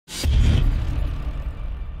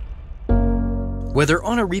Whether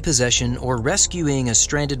on a repossession or rescuing a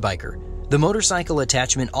stranded biker, the motorcycle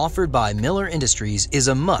attachment offered by Miller Industries is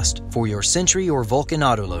a must for your Century or Vulcan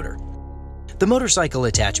autoloader. The motorcycle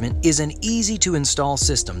attachment is an easy-to-install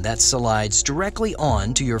system that slides directly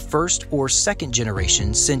on to your first or second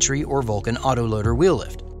generation Century or Vulcan autoloader wheel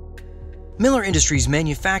lift. Miller Industries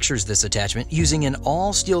manufactures this attachment using an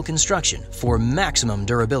all-steel construction for maximum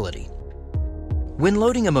durability. When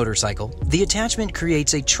loading a motorcycle, the attachment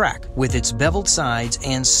creates a track with its beveled sides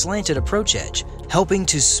and slanted approach edge, helping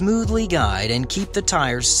to smoothly guide and keep the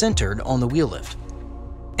tires centered on the wheel lift.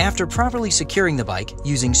 After properly securing the bike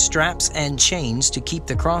using straps and chains to keep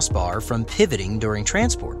the crossbar from pivoting during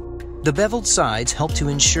transport, the beveled sides help to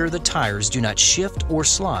ensure the tires do not shift or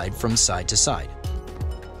slide from side to side.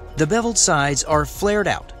 The beveled sides are flared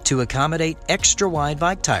out to accommodate extra-wide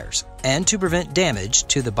bike tires and to prevent damage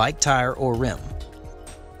to the bike tire or rim.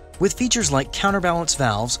 With features like counterbalance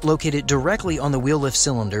valves located directly on the wheel lift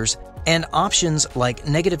cylinders and options like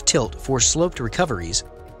negative tilt for sloped recoveries,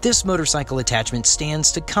 this motorcycle attachment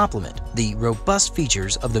stands to complement the robust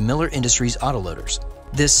features of the Miller Industries autoloaders.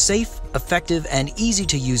 This safe, effective, and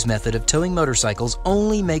easy-to-use method of towing motorcycles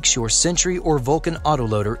only makes your Century or Vulcan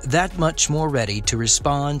autoloader that much more ready to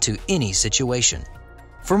respond to any situation.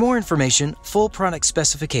 For more information, full product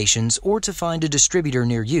specifications, or to find a distributor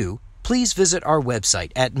near you, please visit our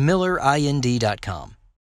website at millerind.com.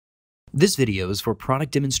 This video is for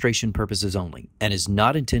product demonstration purposes only and is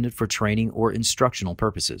not intended for training or instructional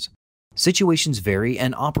purposes. Situations vary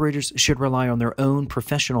and operators should rely on their own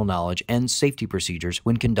professional knowledge and safety procedures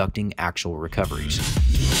when conducting actual recoveries.